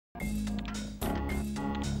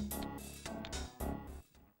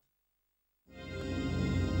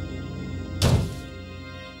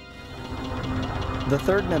The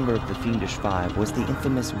third member of the Fiendish Five was the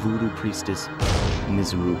infamous voodoo priestess,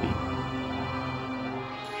 Ms. Ruby.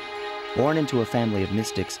 Born into a family of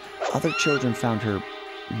mystics, other children found her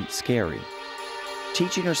scary.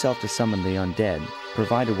 Teaching herself to summon the undead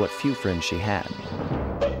provided what few friends she had.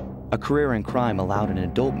 A career in crime allowed an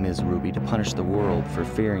adult Ms. Ruby to punish the world for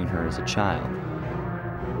fearing her as a child.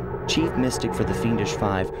 Chief mystic for the Fiendish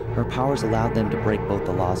Five, her powers allowed them to break both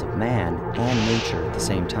the laws of man and nature at the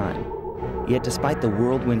same time. Yet despite the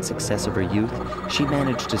whirlwind success of her youth, she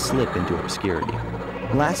managed to slip into obscurity.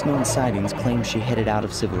 Last known sightings claim she headed out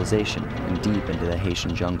of civilization and deep into the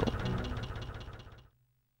Haitian jungle.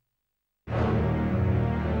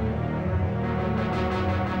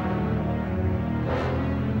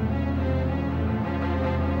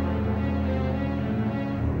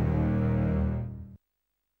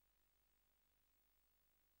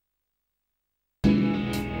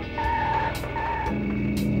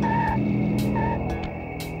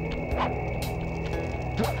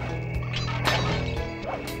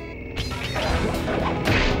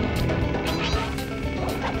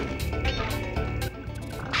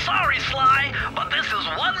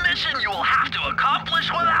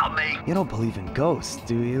 You don't believe in ghosts,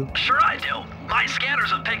 do you? Sure I do. My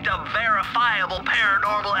scanners have picked up verifiable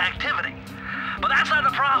paranormal activity. But that's not the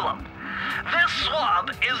problem. This swamp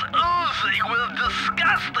is oozing with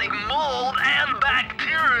disgusting mold and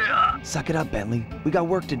bacteria. Suck it up, Bentley. We got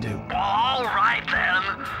work to do. All right, then.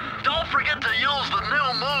 Don't forget to use the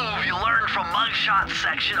new move you learned from Mugshot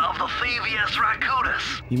section of the Thievius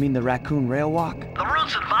Raccoonus. You mean the Raccoon Rail Walk? The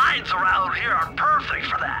roots and vines around here are perfect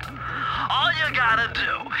for that. All you gotta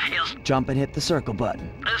do is jump and hit the circle button.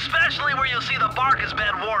 Especially where you see the bark has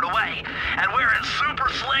been worn away, and where it's super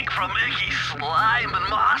slick from icky slime and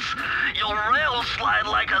moss, you'll rail slide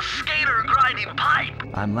like a skater grinding pipe.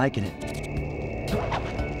 I'm liking it.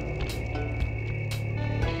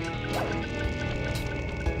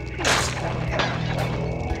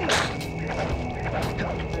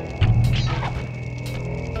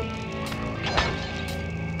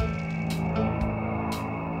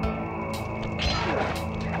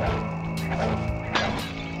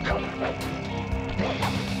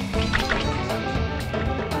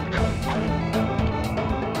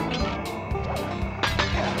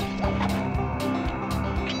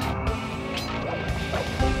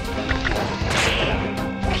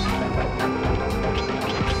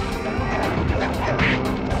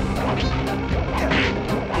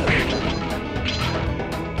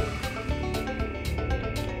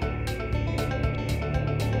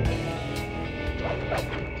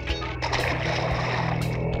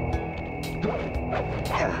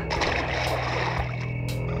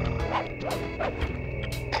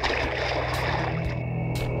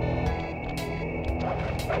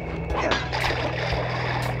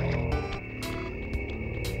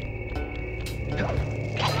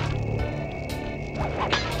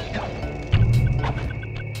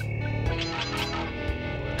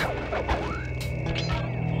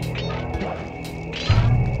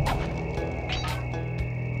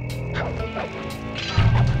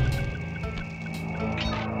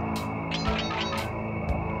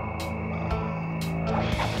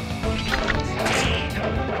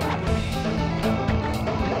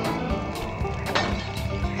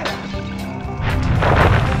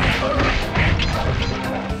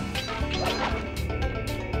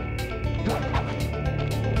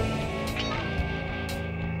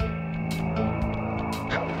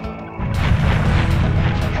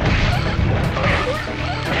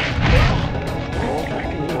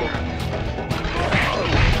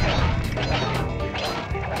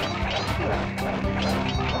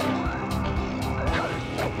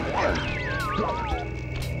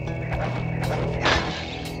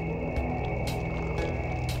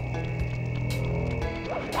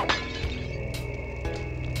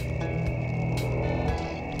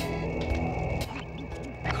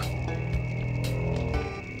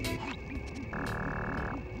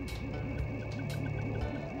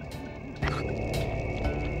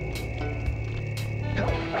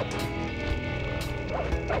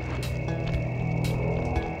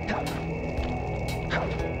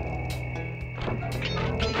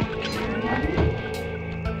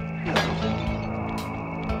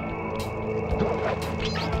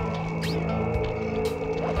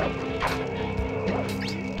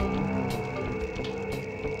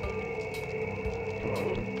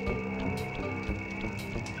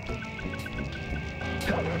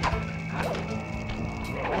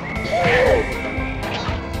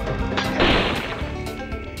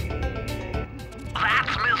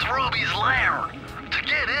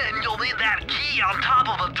 on top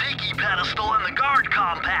of a tiki pedestal in the guard column.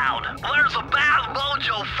 compound. There's a bad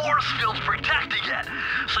mojo force field protecting it,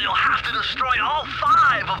 so you'll have to destroy all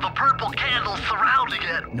 5 of the purple candles surrounding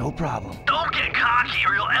it. No problem. Don't get cocky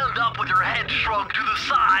or you'll end up with your head shrunk to the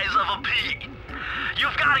size of a pea.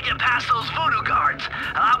 You've got to get past those voodoo guards,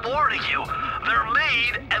 and I'm warning you, they're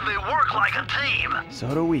mean and they work like a team.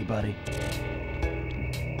 So do we, buddy.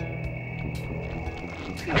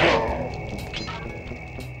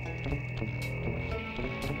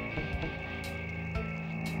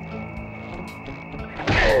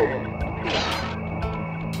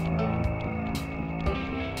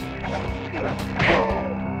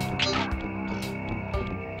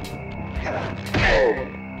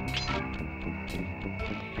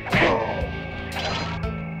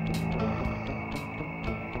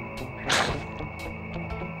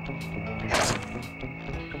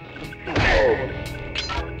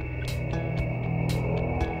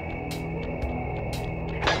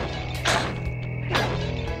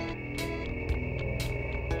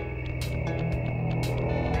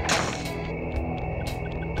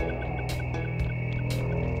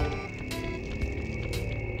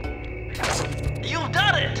 You've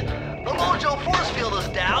done it! The mojo force field is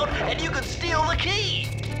down, and you can steal the key!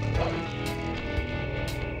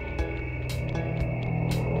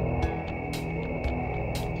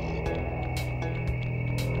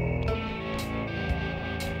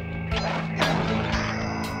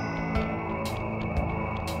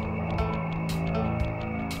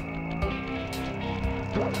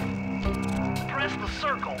 Press the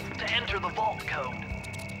circle to enter the vault code.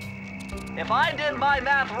 If I did my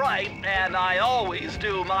math right, and I always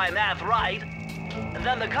do my math right,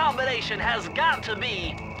 then the combination has got to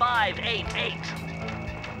be 588.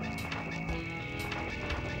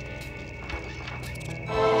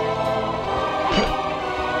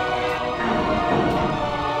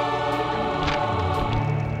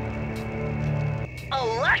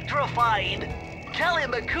 Electrified! Kelly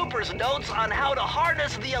McCooper's notes on how to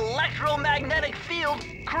harness the electromagnetic field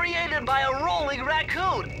created by a rolling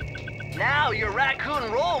raccoon. Now your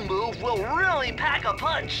raccoon roll move will really pack a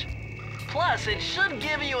punch. Plus, it should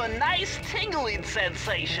give you a nice tingling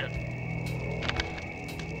sensation.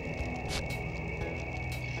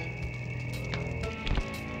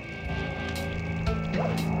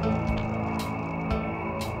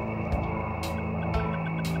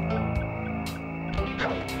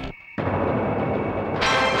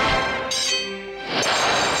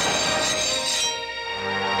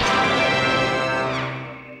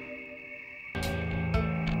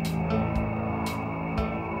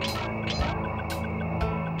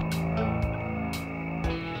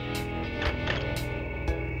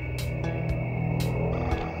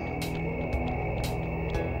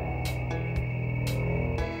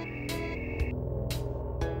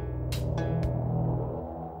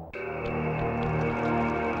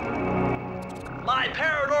 My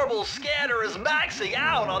paranormal scanner is maxing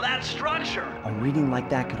out on that structure. A reading like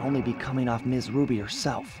that could only be coming off Ms. Ruby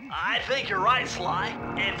herself. I think you're right, Sly.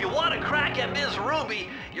 If you want to crack at Ms. Ruby,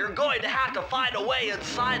 you're going to have to find a way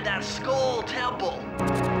inside that skull temple.